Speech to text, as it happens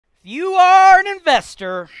you are an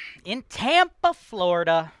investor in Tampa,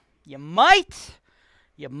 Florida, you might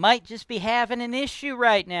just be having an issue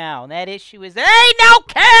right now. And that issue is there ain't no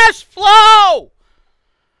cash flow.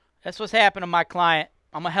 That's what's happened to my client.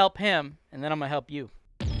 I'm going to help him, and then I'm going to help you.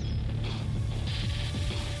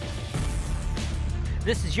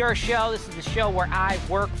 This is your show. This is the show where I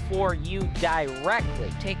work for you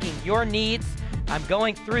directly, taking your needs. I'm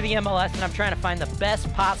going through the MLS, and I'm trying to find the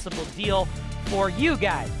best possible deal for you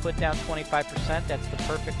guys. Put down 25%. That's the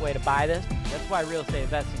perfect way to buy this. That's why real estate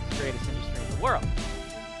investing is the greatest industry in the world.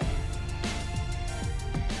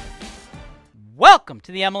 Welcome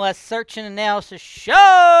to the MLS Search Analysis Show.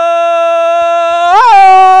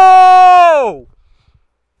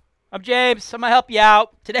 I'm James. I'm going to help you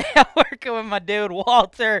out. Today I'm working with my dude,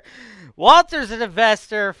 Walter. Walter's an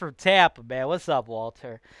investor from Tampa, man. What's up,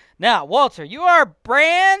 Walter? Now, Walter, you are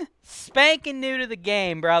brand spanking new to the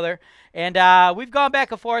game, brother. And we've gone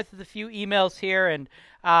back and forth with a few emails here, and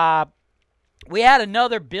we had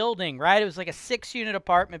another building, right? It was like a 6-unit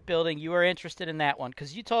apartment building. You were interested in that one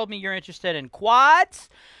because you told me you're interested in quads,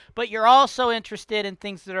 but you're also interested in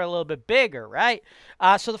things that are a little bit bigger, right?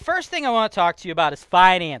 So the first thing I want to talk to you about is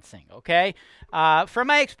financing, okay? From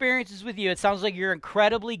my experiences with you, it sounds like you're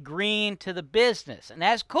incredibly green to the business, and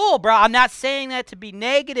that's cool, bro. I'm not saying that to be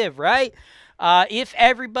negative, right? If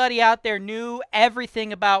everybody out there knew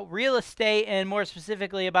everything about real estate, and more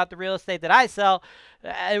specifically about the real estate that I sell,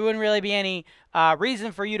 there wouldn't really be any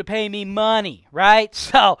reason for you to pay me money, right?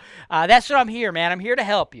 So that's what I'm here, man. I'm here to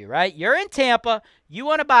help you, right? You're in Tampa. You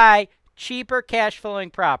want to buy cheaper cash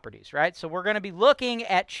flowing properties, right? So we're going to be looking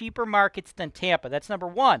at cheaper markets than Tampa. That's number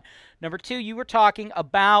one. Number two, you were talking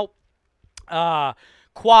about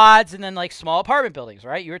quads and then like small apartment buildings,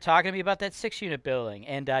 right? You were talking to me about that 6-unit building,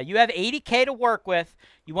 and you have $80K to work with.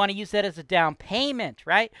 You want to use that as a down payment,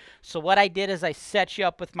 right? So what I did is I set you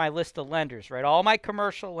up with my list of lenders, right? All my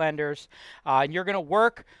commercial lenders, and you're going to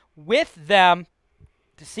work with them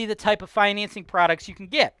to see the type of financing products you can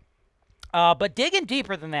get. But digging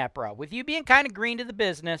deeper than that, bro, with you being kind of green to the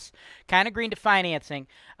business, kind of green to financing,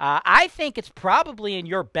 I think it's probably in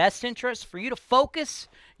your best interest for you to focus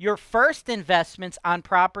your first investments on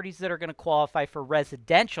properties that are going to qualify for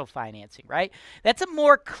residential financing, right? That's a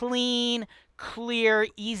more clean, clear,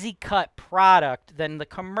 easy-cut product than the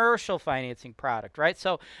commercial financing product, right?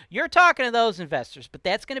 So you're talking to those investors, but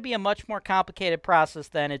that's going to be a much more complicated process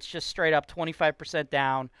than it's just straight up 25%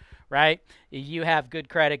 down, right? You have good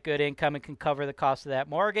credit, good income, and can cover the cost of that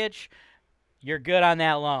mortgage. You're good on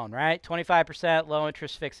that loan, right? 25% low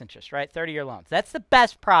interest, fixed interest, right? 30-year loans. That's the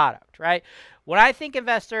best product, right? When I see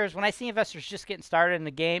investors just getting started in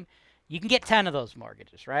the game, you can get 10 of those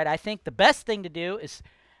mortgages, right? I think the best thing to do is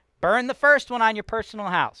burn the first one on your personal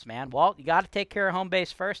house, man. Walt, you got to take care of home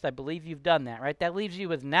base first. I believe you've done that, right? That leaves you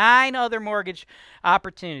with 9 other mortgage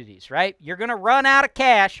opportunities, right? You're going to run out of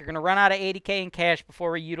cash. You're going to run out of $80K in cash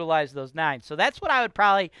before we utilize those 9. So that's what I would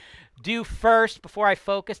probably do first before I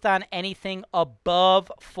focused on anything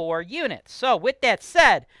above 4 units. So with that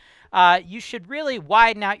said, you should really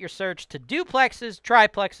widen out your search to duplexes,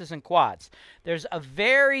 triplexes, and quads. There's a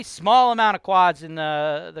very small amount of quads in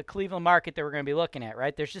the Cleveland market that we're going to be looking at,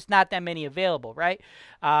 right? There's just not that many available, right?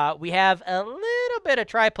 We have a little bit of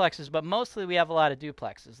triplexes, but mostly we have a lot of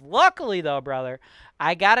duplexes. Luckily, though, brother,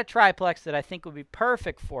 I got a triplex that I think would be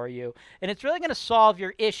perfect for you, and it's really going to solve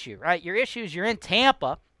your issue, right? Your issue is you're in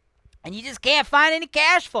Tampa, and you just can't find any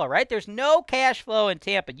cash flow, right? There's no cash flow in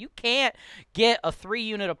Tampa. You can't get a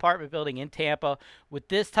 3-unit apartment building in Tampa with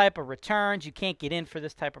this type of returns. You can't get in for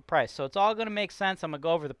this type of price. So it's all going to make sense. I'm going to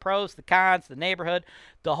go over the pros, the cons, the neighborhood,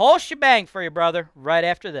 the whole shebang for you, brother, right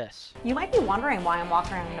after this. You might be wondering why I'm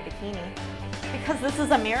walking around in a bikini. Because this is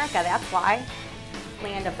America, that's why.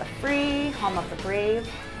 Land of the free, home of the brave,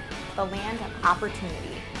 the land of opportunity.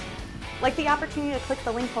 Like the opportunity to click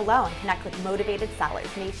the link below and connect with motivated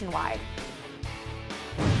sellers nationwide.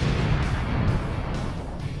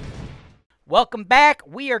 Welcome back.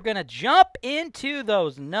 We are going to jump into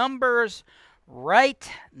those numbers right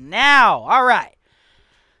now. All right.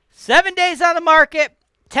 7 days on the market.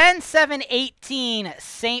 10-7-18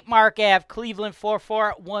 St. Mark Ave, Cleveland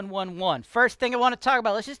 44111. First thing I want to talk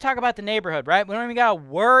about, let's just talk about the neighborhood, right? We don't even got to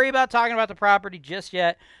worry about talking about the property just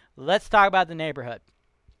yet. Let's talk about the neighborhood.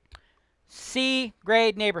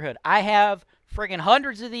 C-grade neighborhood. I have friggin'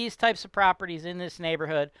 hundreds of these types of properties in this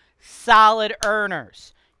neighborhood. Solid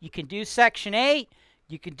earners. You can do Section 8.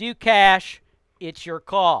 You can do cash. It's your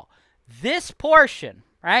call. This portion,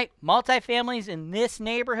 right, multifamilies in this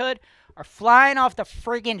neighborhood are flying off the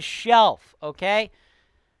friggin' shelf, okay?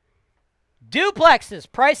 Duplexes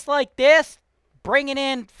priced like this, bringing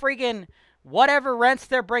in friggin' Whatever rents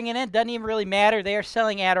they're bringing in doesn't even really matter. They are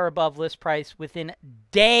selling at or above list price within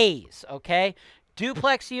days, okay?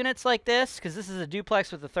 Duplex units like this, because this is a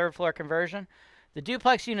duplex with a third floor conversion. The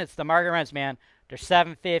duplex units, the market rents, man, they're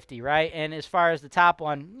 $750, right? And as far as the top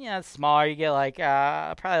one, yeah, it's smaller. You get like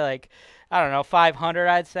probably like, I don't know, $500,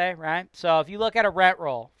 I'd say, right? So if you look at a rent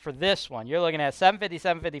roll for this one, you're looking at $750,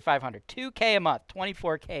 $750, $500, $2K a month,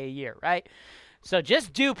 $24K a year, right? So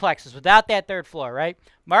just duplexes without that third floor, right?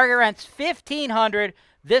 Market rent's $1,500.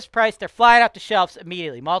 This price, they're flying off the shelves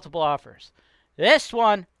immediately. Multiple offers. This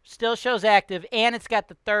one still shows active, and it's got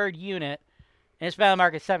the third unit, and it's been on the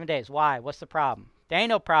market 7 days. Why? What's the problem? There ain't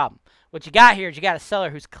no problem. What you got here is you got a seller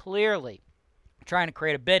who's clearly trying to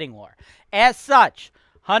create a bidding war. As such,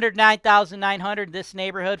 $109,900 this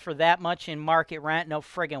neighborhood for that much in market rent? No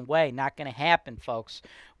friggin' way. Not going to happen, folks.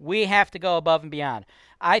 We have to go above and beyond.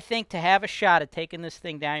 I think to have a shot at taking this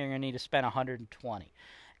thing down, you're going to need to spend $120.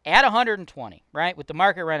 At $120, right, with the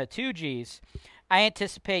market rent of 2 Gs, I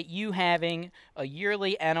anticipate you having a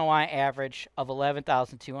yearly NOI average of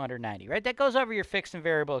 $11,290, right? That goes over your fixed and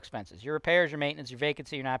variable expenses, your repairs, your maintenance, your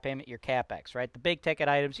vacancy, your non-payment, your CapEx, right? The big ticket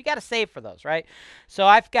items, you got to save for those, right? So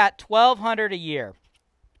I've got $1,200 a year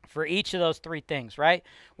for each of those 3 things, right?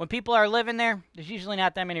 When people are living there, there's usually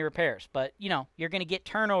not that many repairs, but you know, you're going to get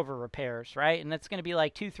turnover repairs, right? And that's going to be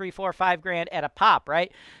like $2, $3, $4, $5 grand at a pop,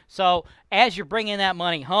 right? So as you're bringing that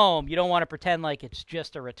money home, you don't want to pretend like it's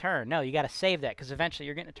just a return. No, you got to save that because eventually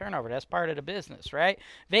you're getting a turnover. That's part of the business, right?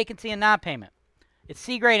 Vacancy and non-payment. It's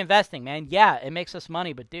C-grade investing, man. Yeah, it makes us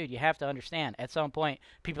money, but dude, you have to understand, at some point,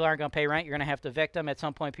 people aren't going to pay rent. You're going to have to evict them. At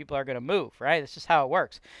some point, people are going to move, right? That's just how it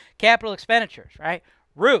works. Capital expenditures, right?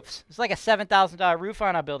 Roofs. It's like a $7,000 roof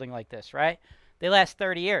on a building like this, right? They last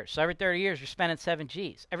 30 years. So every 30 years, you're spending 7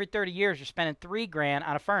 Gs. Every 30 years, you're spending $3 grand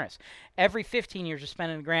on a furnace. Every 15 years, you're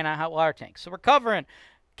spending $1 grand on a hot water tank. So we're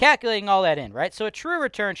calculating all that in, right? So a true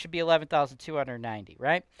return should be $11,290,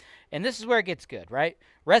 right? And this is where it gets good, right?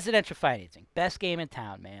 Residential financing. Best game in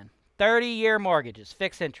town, man. 30-year mortgages,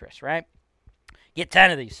 fixed interest, right? Get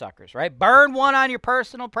 10 of these suckers, right? Burn 1 on your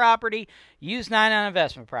personal property. Use 9 on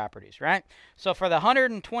investment properties, right? So for the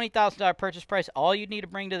 $120,000 purchase price, all you'd need to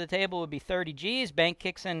bring to the table would be 30 Gs. Bank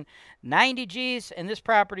kicks in 90 Gs, and this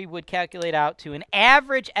property would calculate out to an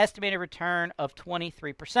average estimated return of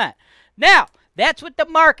 23%. Now, that's with the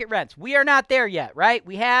market rents. We are not there yet, right?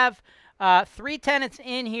 We have 3 tenants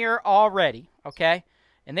in here already, okay?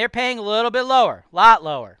 And they're paying a little bit lower, a lot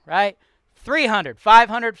lower, right? $300,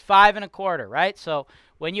 $500, $525, right? So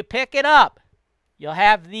when you pick it up, you'll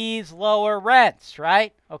have these lower rents,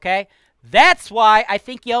 right? Okay? That's why I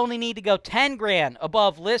think you only need to go 10 grand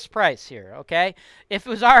above list price here, okay? If it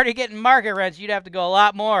was already getting market rents, you'd have to go a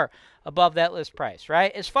lot more above that list price,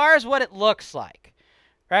 right? As far as what it looks like,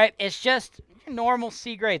 right? It's just normal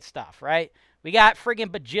C-grade stuff, right? We got friggin'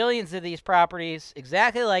 bajillions of these properties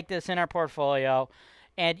exactly like this in our portfolio.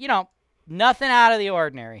 And, you know, nothing out of the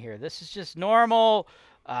ordinary here. This is just normal,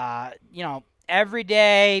 you know,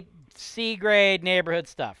 everyday C-grade neighborhood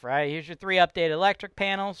stuff, right? Here's your 3 updated electric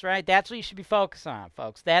panels, right? That's what you should be focused on,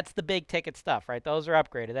 folks. That's the big ticket stuff, right? Those are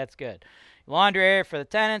upgraded. That's good. Laundry area for the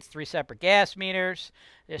tenants, 3 separate gas meters.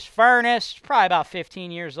 This furnace, probably about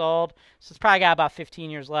 15 years old. So it's probably got about 15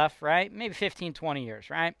 years left, right? Maybe 15, 20 years,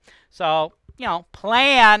 right? So, you know,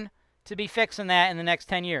 plan to be fixing that in the next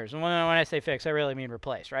 10 years. And when I say fix, I really mean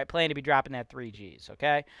replace, right? Plan to be dropping that 3 Gs,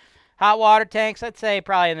 okay? Hot water tanks, I'd say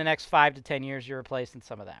probably in the next 5 to 10 years you're replacing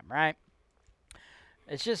some of them, right?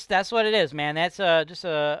 It's just, that's what it is, man. That's just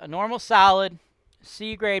a normal, solid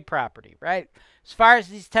C-grade property, right? As far as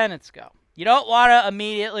these tenants go, you don't want to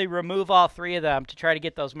immediately remove all 3 of them to try to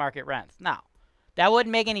get those market rents. No, that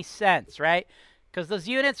wouldn't make any sense, right? Because those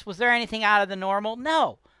units, was there anything out of the normal?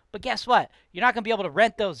 No. But guess what? You're not going to be able to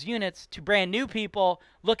rent those units to brand new people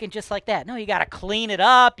looking just like that. No, you got to clean it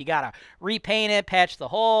up. You got to repaint it, patch the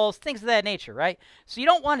holes, things of that nature, right? So you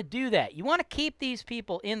don't want to do that. You want to keep these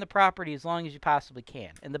people in the property as long as you possibly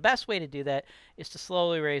can. And the best way to do that is to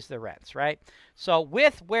slowly raise their rents, right? So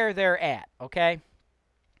with where they're at, okay,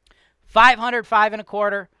 $500,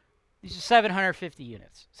 $525, these are 750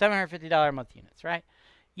 units, $750 a month units, right?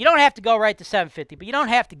 You don't have to go right to $750, but you don't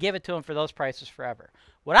have to give it to them for those prices forever.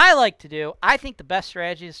 What I like to do, I think the best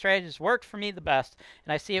strategy, the strategy that's worked for me the best,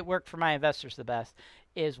 and I see it work for my investors the best,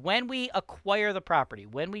 is when we acquire the property,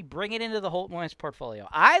 when we bring it into the HoltonWise portfolio,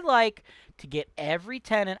 I like to get every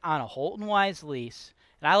tenant on a HoltonWise lease,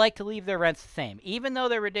 and I like to leave their rents the same, even though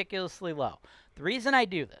they're ridiculously low. The reason I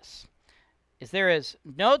do this is there is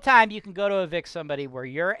no time you can go to evict somebody where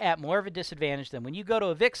you're at more of a disadvantage than when you go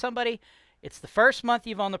to evict somebody. It's the first month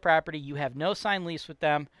you've owned the property. You have no signed lease with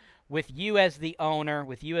them. with you as the owner,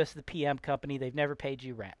 with you as the PM company. They've never paid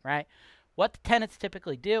you rent, right? What the tenants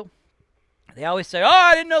typically do, they always say, oh,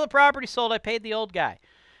 I didn't know the property sold. I paid the old guy.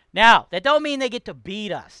 Now, that don't mean they get to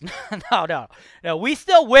beat us. No, we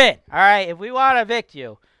still win, all right? If we want to evict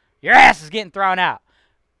you, your ass is getting thrown out.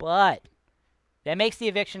 But that makes the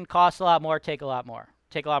eviction cost a lot more, take a lot more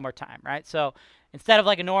time, right? So instead of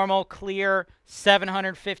like a normal, clear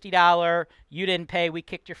 $750, you didn't pay, we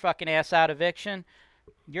kicked your fucking ass out eviction,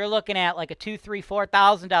 you're looking at like a $2,000, $3,000,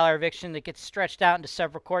 $4,000 eviction that gets stretched out into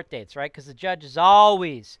several court dates, right? Because the judge is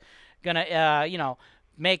always going to,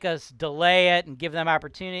 make us delay it and give them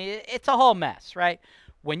opportunity. It's a whole mess, right?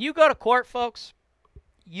 When you go to court, folks,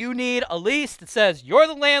 you need a lease that says you're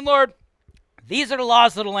the landlord. These are the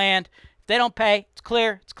laws of the land. If they don't pay, it's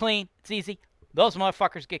clear, it's clean, it's easy. Those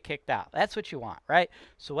motherfuckers get kicked out. That's what you want, right?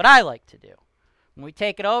 So what I like to do, when we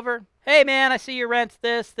take it over, hey, man, I see your rent's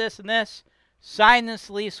this, this, and this. Sign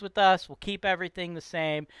this lease with us. We'll keep everything the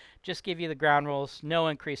same. Just give you the ground rules. No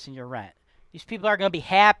increase in your rent. These people are going to be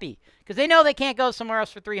happy because they know they can't go somewhere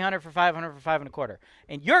else for $300, for $500, for $525.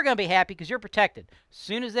 And you're going to be happy because you're protected. As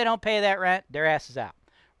soon as they don't pay that rent, their ass is out,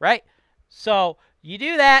 right? So you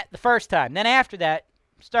do that the first time. Then after that,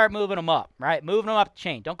 start moving them up, right? Moving them up the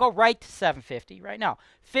chain. Don't go right to $750 right now.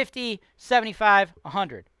 $50, $75,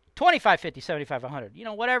 $100. $25, $50, $75,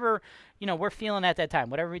 $100. Whatever, we're feeling at that time.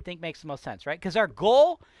 Whatever we think makes the most sense, right? Because our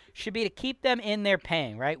goal should be to keep them in there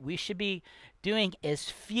paying, right? We should be doing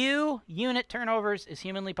as few unit turnovers as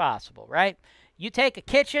humanly possible, right? You take a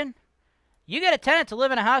kitchen, you get a tenant to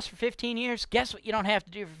live in a house for 15 years, guess what you don't have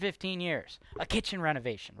to do for 15 years? A kitchen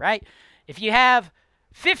renovation, right? If you have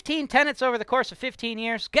 15 tenants over the course of 15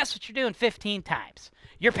 years, guess what you're doing 15 times?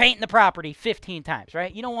 You're painting the property 15 times,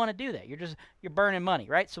 right? You don't want to do that. You're burning money,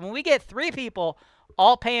 right? So when we get 3 people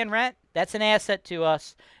all paying rent, that's an asset to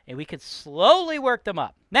us, and we could slowly work them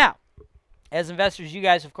up. Now, as investors, you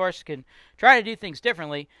guys, of course, can try to do things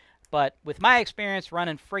differently, but with my experience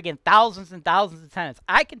running friggin' thousands and thousands of tenants,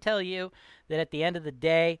 I can tell you that at the end of the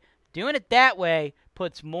day, doing it that way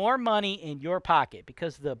puts more money in your pocket,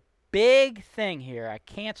 because the big thing here, I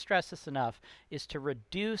can't stress this enough, is to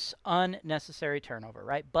reduce unnecessary turnover,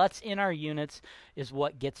 right? Butts in our units is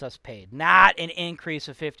what gets us paid, not an increase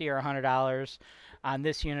of $50 or $100 on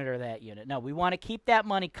this unit or that unit. No, we want to keep that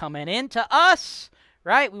money coming into us,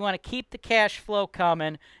 right? We want to keep the cash flow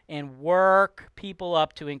coming and work people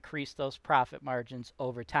up to increase those profit margins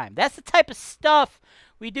over time. That's the type of stuff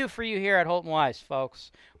we do for you here at HoltonWise,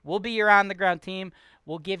 folks. We'll be your on-the-ground team.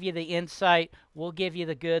 We'll give you the insight. We'll give you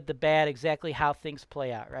the good, the bad, exactly how things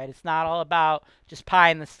play out, right? It's not all about just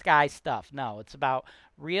pie-in-the-sky stuff. No, it's about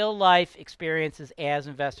real-life experiences as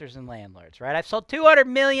investors and landlords, right? I've sold $200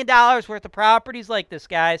 million worth of properties like this,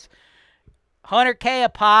 guys. $100K a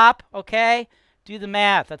pop, okay? Do the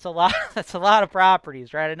math. That's a lot. That's a lot of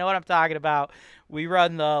properties, right? I know what I'm talking about. We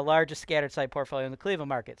run the largest scattered site portfolio in the Cleveland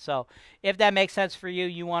market. So if that makes sense for you,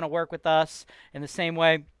 you want to work with us in the same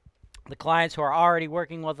way the clients who are already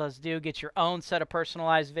working with us do. Get your own set of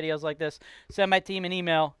personalized videos like this. Send my team an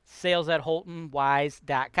email,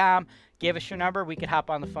 sales@HoltonWise.com. Give us your number. We could hop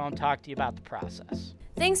on the phone, talk to you about the process.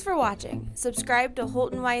 Thanks for watching. Subscribe to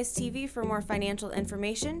HoltonWise TV for more financial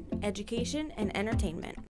information, education, and entertainment.